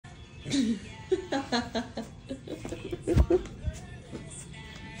We're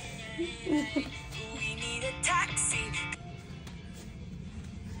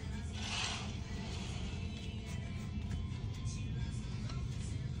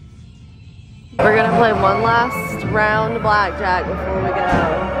gonna play one last round of blackjack before we go.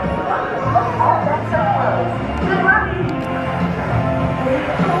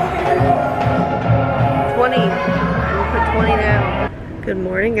 20. We'll put 20 down. Good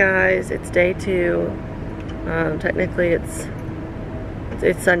morning, guys. It's day 2. Technically, it's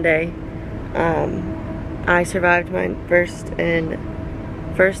Sunday. I survived my first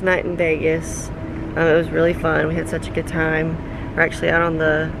night in Vegas. It was really fun. We had such a good time. We're actually out on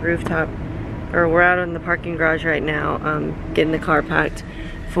the rooftop, or we're out in the parking garage right now, getting the car packed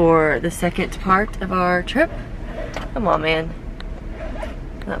for the second part of our trip. Come on, man.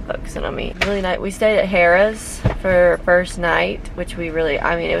 Not focusing on me. Really nice. We stayed at Harrah's for first night, which we really,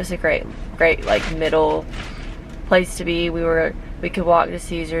 I mean, it was a great like middle place to be. We could walk to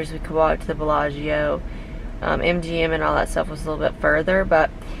Caesars, we could walk to the Bellagio, MGM and all that stuff was a little bit further, but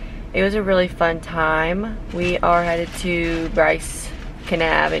it was a really fun time. We are headed to Bryce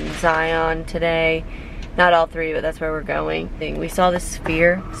Canyon and Zion today. Not all 3, but that's where we're going. We saw this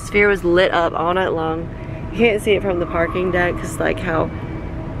sphere. The sphere was lit up all night long. You can't see it from the parking deck because like how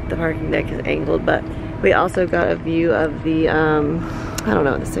the parking deck is angled, but we also got a view of the I don't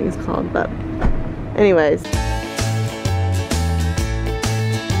know what this thing is called, but anyways.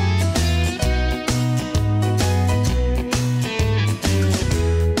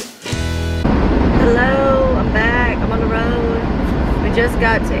 Hello, I'm back. I'm on the road. We just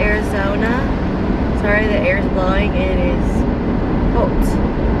got to Arizona. Sorry the air's blowing. It is cold.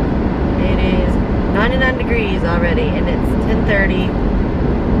 It is 99 degrees already and it's 10:30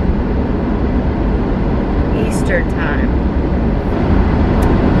 Eastern time.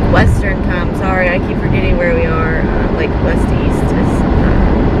 Western time, sorry, I keep forgetting where we are. Like west to east is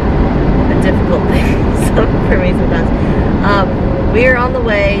a difficult thing for me sometimes. We are on the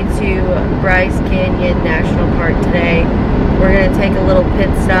way to Bryce Canyon National Park today. We're going to take a little pit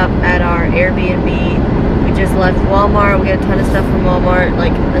stop at our Airbnb. We just left Walmart. We got a ton of stuff from Walmart,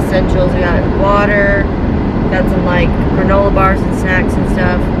 like essentials. We got water, got some like granola bars and snacks and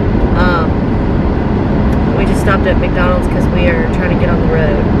stuff. We just stopped at McDonald's because we are trying to get on the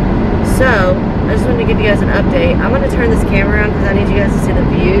road. So, I just wanted to give you guys an update. I'm going to turn this camera around because I need you guys to see the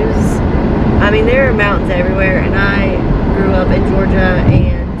views. I mean, there are mountains everywhere, and I grew up in Georgia,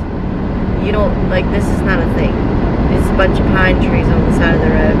 and you don't, like, this is not a thing. It's a bunch of pine trees on the side of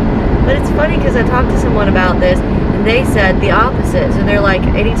the road. But it's funny because I talked to someone about this, and they said the opposite. So they're like,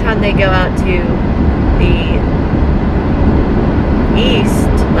 anytime they go out to the east,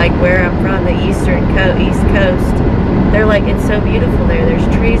 like where I'm from, the east coast, they're like, it's so beautiful there. There's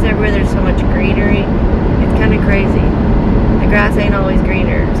trees everywhere. There's so much greenery. It's kind of crazy. The grass ain't always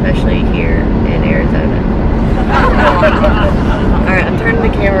greener, especially here in Arizona. Alright, I'm turning the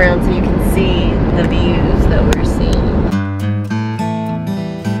camera around so you can see the views that we're seeing.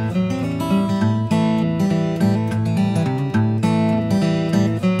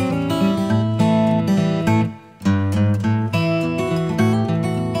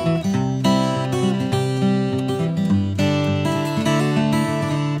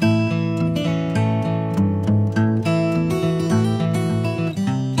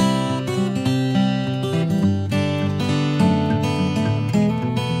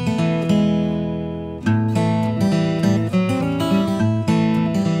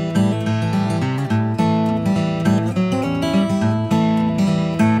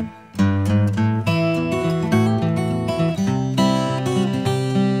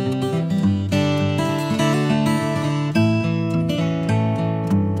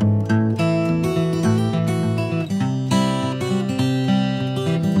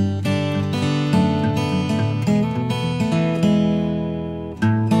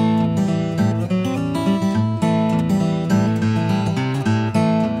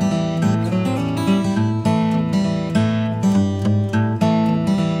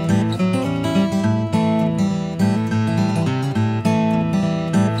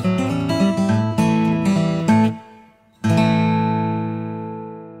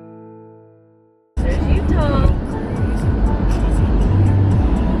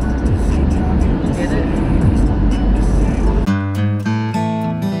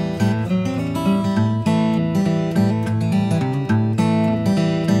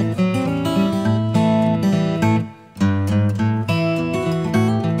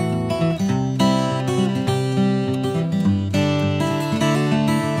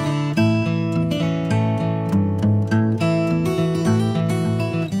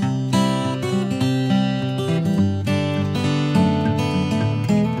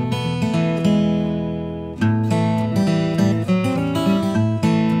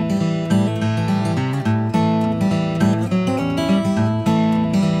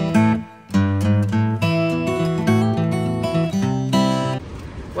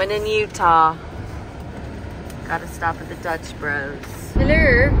 When in Utah, gotta stop at the Dutch Bros.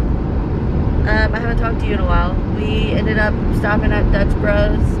 Hello. I haven't talked to you in a while. We ended up stopping at Dutch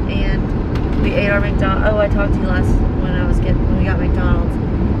Bros and we ate our McDonald's. Oh, I talked to you last when we got McDonald's.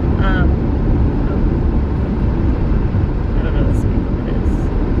 I don't know what speed limit is.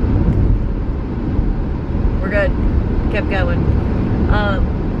 We're good. Kept going.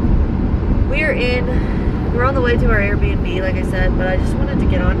 We're on the way to our Airbnb, like I said, but I just wanted to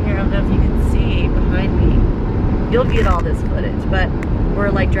get on here. I don't know if you can see behind me. You'll get all this footage, but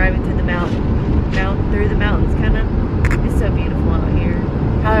we're like driving through the through the mountains, kind of. It's so beautiful out here.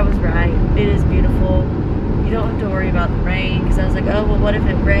 Tyler was right. It is beautiful. You don't have to worry about the rain, because I was like, oh, well, what if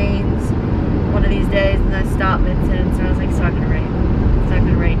it rains one of these days? And I stopped mid-sentence, and I was like, it's not going to rain. It's not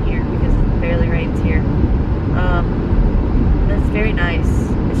going to rain here, because it barely rains here. That's very nice.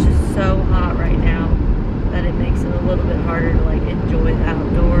 It's just so hot right now that it makes it a little bit harder to like enjoy the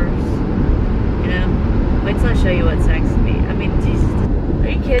outdoors. You know? Wait till I show you what's next to me. I mean, Jesus, are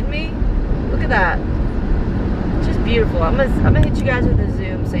you kidding me? Look at that. It's just beautiful. I'm gonna hit you guys with a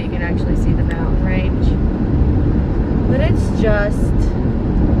zoom so you can actually see the mountain range. But it's just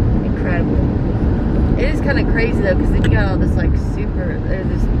incredible. It is kind of crazy though, because then you got all this like this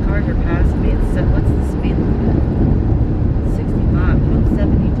cars are passing me. It's so, what's the speed limit? 65. I'm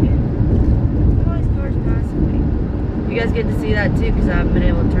 72. Look at all these cars passing me. You guys get to see that too, because I haven't been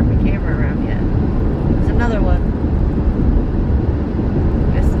able to turn my camera around yet. There's another one.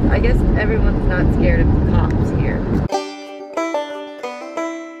 I guess everyone's not scared of the cops here.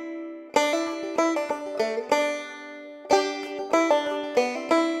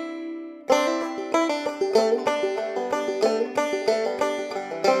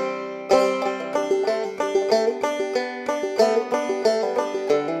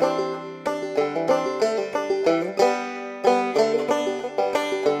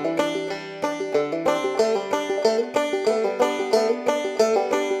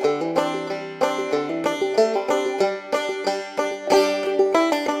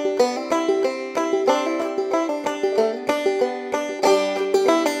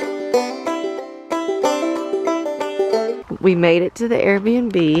 We made it to the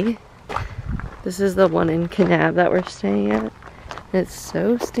Airbnb. This is the one in Kanab that we're staying at. And it's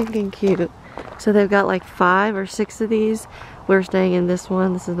so stinking cute. So they've got like 5 or 6 of these. We're staying in this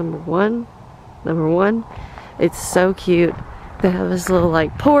one. This is number one. It's so cute. They have this little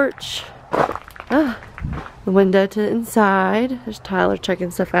like porch. The window to the inside. There's Tyler checking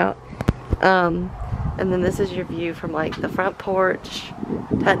stuff out. And then this is your view from like the front porch.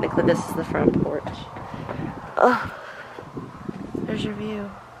 Technically this is the front porch. There's your view.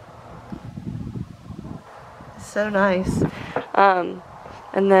 So nice. And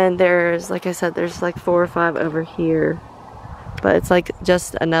then there's, like I said, there's like 4 or 5 over here. But it's like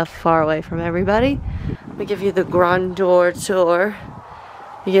just enough far away from everybody. Let me give you the grandeur tour.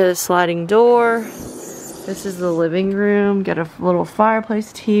 You get a sliding door. This is the living room. Got a little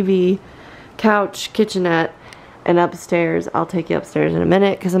fireplace, TV, couch, kitchenette, and upstairs. I'll take you upstairs in a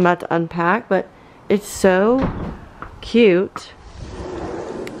minute because I'm about to unpack. But it's so cute.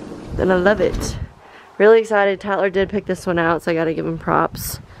 And I love it. Really excited. Tyler did pick this one out, so I gotta give him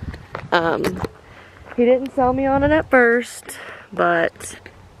props. He didn't sell me on it at first, but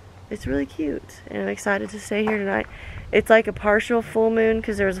it's really cute. And I'm excited to stay here tonight. It's like a partial full moon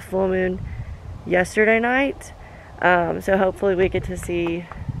because there was a full moon yesterday night. So hopefully we get to see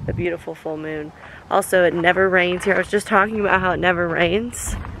the beautiful full moon. Also, it never rains here. I was just talking about how it never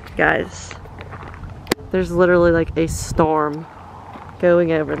rains. Guys, there's literally like a storm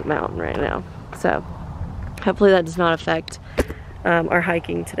going over the mountain right now. So hopefully that does not affect our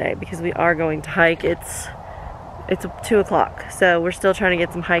hiking today, because we are going to hike. It's 2 o'clock, so we're still trying to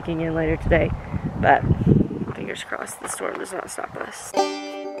get some hiking in later today, but fingers crossed the storm does not stop us.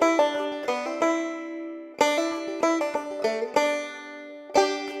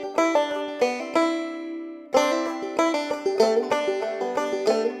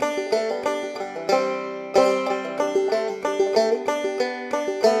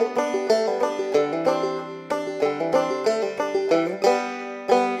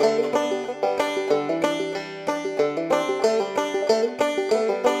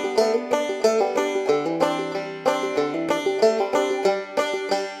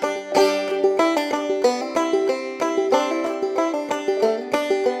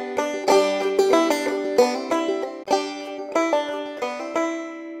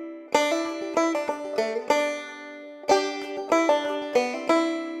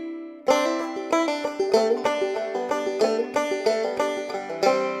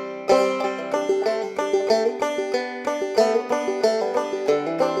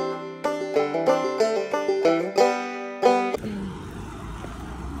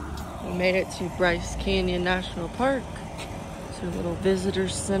 to Bryce Canyon National Park. It's a little visitor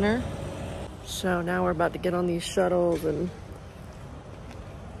center. So now we're about to get on these shuttles and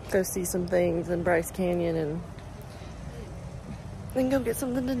go see some things in Bryce Canyon and then go get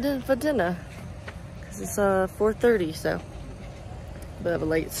something to do for dinner. Cause it's 4:30, so a bit of a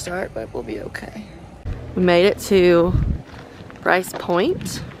late start, but we'll be okay. We made it to Bryce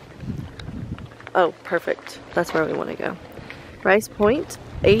Point. Oh, perfect. That's where we want to go. Bryce Point,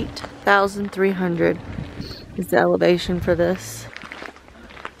 8,300 is the elevation for this.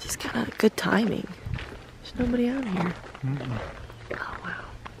 Just kind of good timing. There's nobody out here. Oh, wow.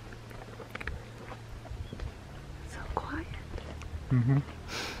 So quiet.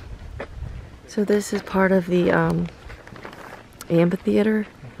 So this is part of the amphitheater.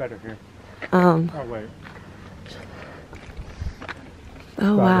 It's better here. Oh, wait.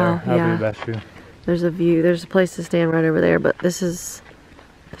 Oh, wow. That'll Yeah. be the best view. There's a view. There's a place to stand right over there, but this is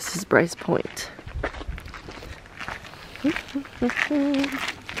Bryce Point.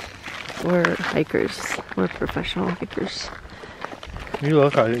 We're hikers. We're professional hikers. You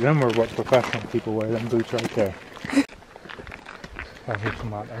look like them are what professional people wear, them boots right there. I hear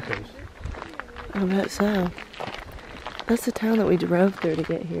some loud echoes. I bet so. That's the town that we drove through to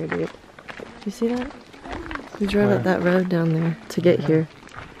get here, dude. You see that? We drove up that road down there to get here.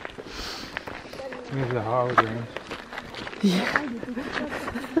 These are the holograms. Yeah.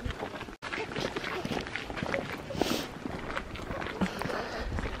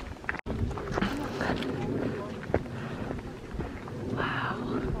 Wow.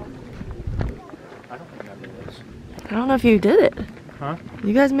 I don't think I did this. I don't know if you did it. Huh?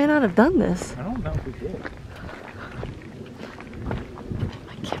 You guys may not have done this. I don't know if we did.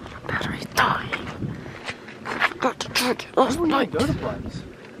 My camera battery's dying. I forgot to charge it last night. Go to place.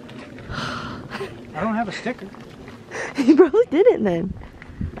 I don't have a sticker. You probably didn't then.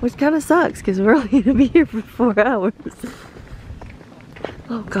 Which kind of sucks because we're only going to be here for 4 hours.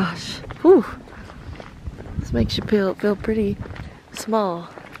 Oh gosh. Whew. This makes you feel pretty small.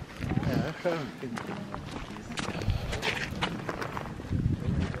 Yeah, that's kind of good.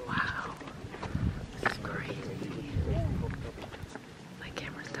 Wow. This is crazy. My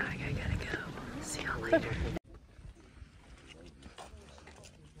camera's dying. I gotta go. See y'all later.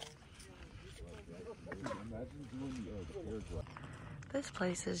 This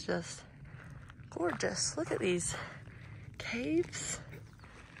place is just gorgeous. Look at these caves.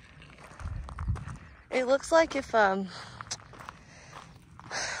 It looks like if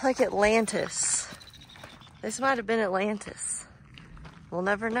like Atlantis. This might have been Atlantis. We'll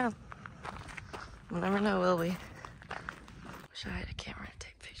never know. We'll never know, will we? Wish I had a camera to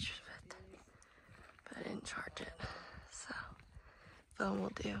take pictures of it, but I didn't charge it, so phone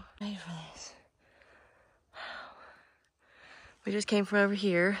will do. Made for this. We just came from over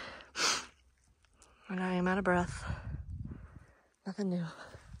here, and I am out of breath. Nothing new.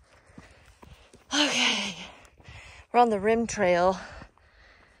 Okay, we're on the rim trail.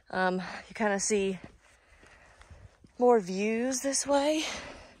 You kind of see more views this way.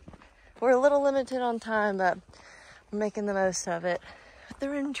 We're a little limited on time, but we're making the most of it. The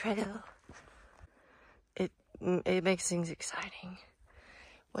rim trail. It makes things exciting.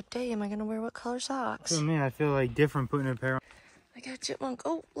 What day am I gonna wear what color socks? For me, I feel like different putting a pair on. I got a chipmunk.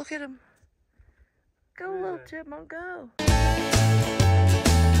 Oh, look at him. Go, little chipmunk, go.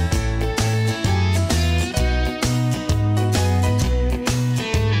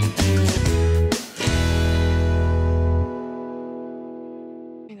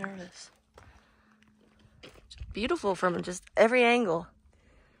 I'm nervous. It's beautiful from just every angle.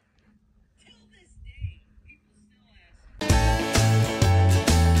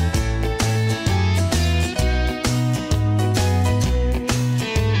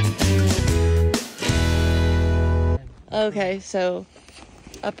 Okay, so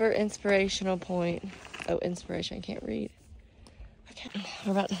upper inspirational point. Oh, inspiration, I can't read. Okay,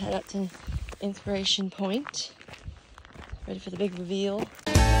 we're about to head up to Inspiration Point. Ready for the big reveal.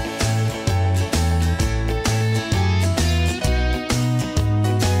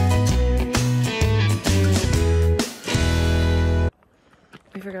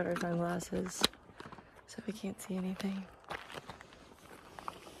 We forgot our sunglasses, so we can't see anything.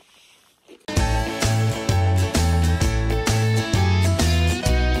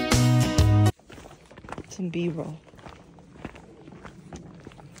 Some B-roll.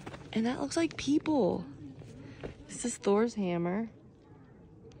 And that looks like people. This is Thor's hammer.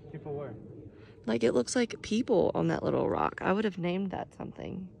 People where? Like, it looks like people on that little rock. I would have named that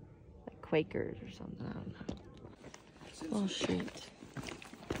something. Like Quakers or something, I don't know. Oh, shoot.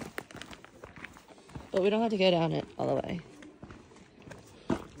 But we don't have to go down it all the way.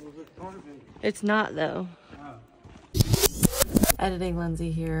 It's not though. Oh. Editing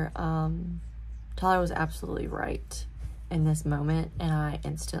Lindsay here. Tyler was absolutely right in this moment, and I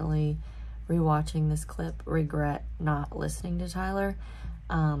instantly, rewatching this clip, regret not listening to Tyler.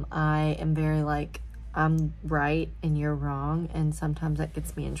 I am very like, I'm right and you're wrong, and sometimes that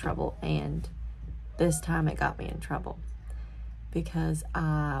gets me in trouble, and this time it got me in trouble because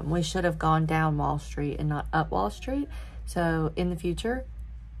we should have gone down Wall Street and not up Wall Street. So in the future,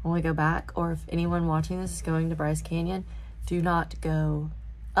 when we go back, or if anyone watching this is going to Bryce Canyon, do not go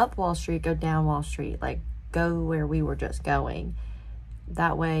up Wall Street, go down Wall Street. Like, go where we were just going.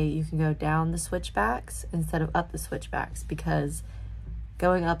 That way you can go down the switchbacks instead of up the switchbacks, because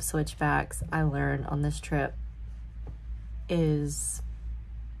going up switchbacks, I learned on this trip, is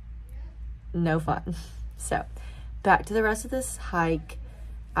no fun. So back to the rest of this hike.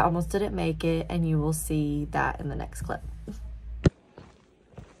 I almost didn't make it, and you will see that in the next clip.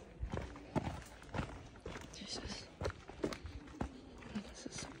 This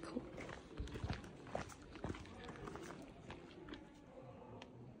is so cool.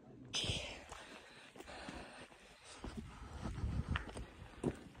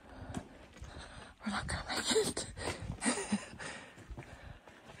 We're not gonna make it.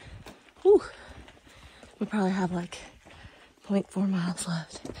 Whew. We probably have like 0.4 miles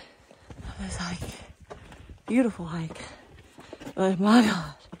left of this hike. Beautiful hike. Oh my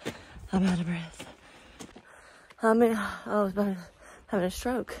God, I'm out of breath. I mean, I was about having a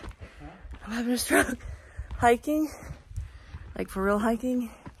stroke. I'm having a stroke. Hiking, like for real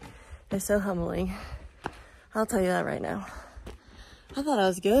hiking, is so humbling. I'll tell you that right now. I thought I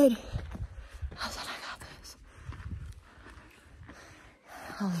was good. I thought I got this.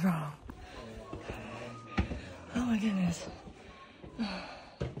 I was wrong. Oh my goodness.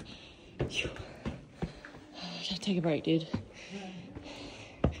 Phew. I gotta take a break, dude.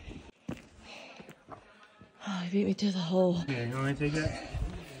 Oh, you beat me to the hole. Yeah, you want me to take that?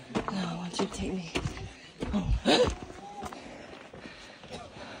 No, I want you to take me. Oh.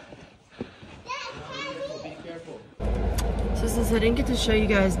 Be careful. So since I didn't get to show you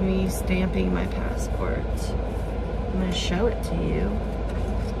guys me stamping my passport, I'm gonna show it to you.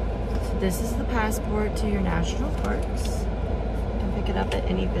 So this is the passport to your national parks. You can pick it up at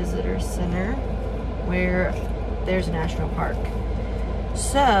any visitor center where there's a national park.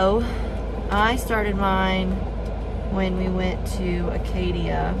 So I started mine when we went to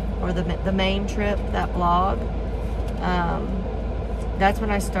Acadia, or the main trip, that vlog. That's when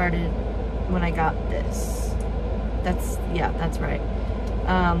I started, when I got this. Yeah, that's right.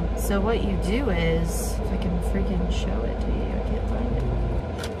 So what you do is, if I can freaking show it to you, I can't find it.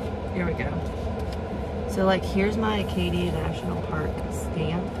 Here we go. So like, here's my Acadia National Park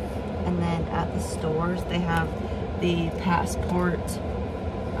stamp, and then at the stores they have the passport,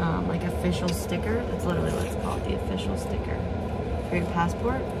 like official sticker. That's literally what it's called, the official sticker for your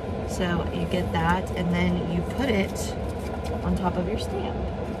passport. So you get that, and then you put it on top of your stamp.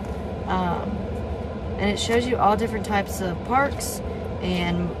 And it shows you all different types of parks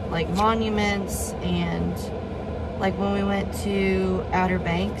and like monuments, and like when we went to Outer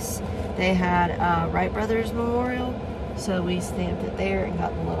Banks, they had Wright Brothers Memorial, so we stamped it there and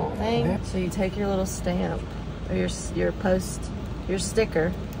got the little thing. So you take your little stamp, or your sticker,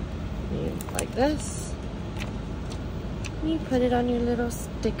 like this, and you put it on your little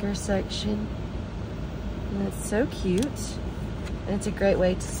sticker section, and it's so cute, and it's a great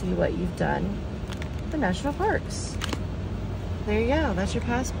way to see what you've done for national parks. There you go, that's your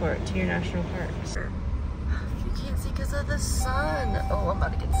passport to your national parks. You can't see because of the sun. Oh, I'm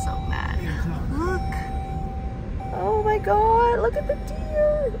about to get so mad. Look. Oh my God, look at the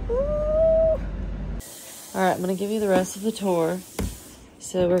deer. Ooh. All right, I'm gonna give you the rest of the tour.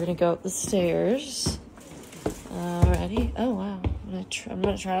 So we're gonna go up the stairs. Ready? Oh wow, I'm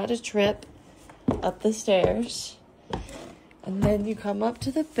gonna try not to trip up the stairs. And then you come up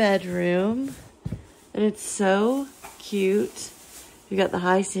to the bedroom, and it's so cute. You got the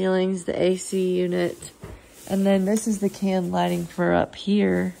high ceilings, the AC unit, and then this is the can lighting for up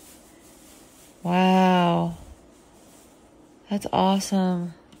here. Wow, that's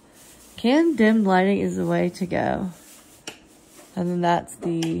awesome. Can dim lighting is the way to go. And then that's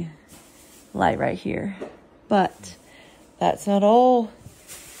the light right here. But that's not all.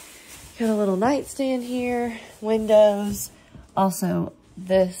 Got a little nightstand here, windows. Also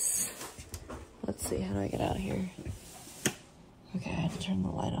this, let's see, how do I get out here? Okay, I had to turn the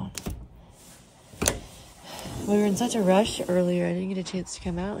light on. We were in such a rush earlier, I didn't get a chance to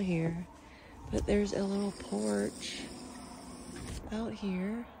come out here. But there's a little porch out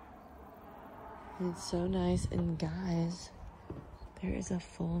here. And it's so nice. And guys, There is a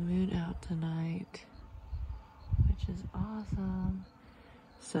full moon out tonight, which is awesome.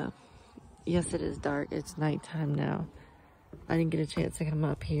 So, yes, it is dark. It's nighttime now. I didn't get a chance to come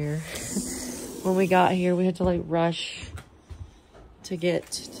up here. When we got here, we had to like rush to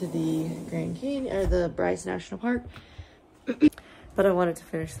get to the Grand Canyon, or the Bryce National Park. But I wanted to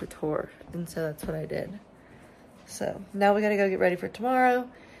finish the tour, and so that's what I did. So now we gotta go get ready for tomorrow.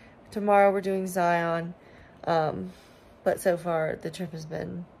 Tomorrow we're doing Zion. But so far the trip has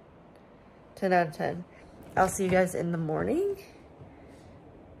been 10 out of 10. I'll see you guys in the morning.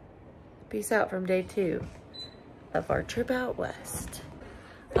 Peace out from day 2 of our trip out west.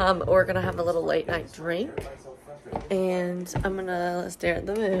 We're gonna have a little late night drink, and I'm gonna stare at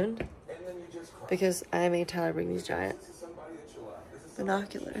the moon because I made Tyler bring these giant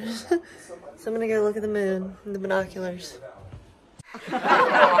binoculars. So I'm gonna go look at the moon in the binoculars.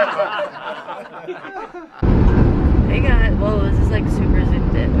 Hey guys, whoa, this is like super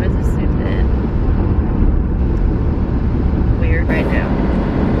zoomed in. Why is this zoomed in? Weird right now.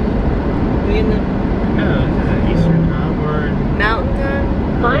 We in the Eastern time or mountain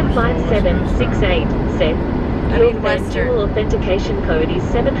time? 55768 said. Your Western authentication code is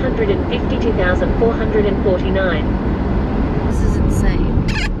 752,449. This is insane.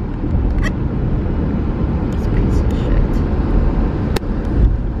 This piece of shit.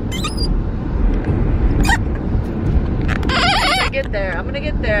 I'm gonna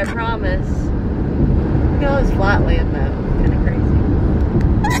get there, I promise. Look at all this flat land though. Kinda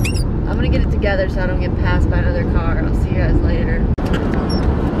crazy. I'm gonna get it together so I don't get passed by another car. I'll see you guys later.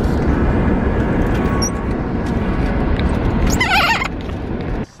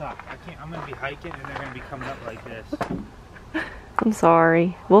 I'm gonna be hiking and they're gonna be coming up like this. I'm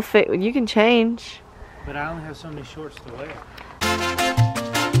sorry. We'll fit. You can change. But I only have so many shorts to wear.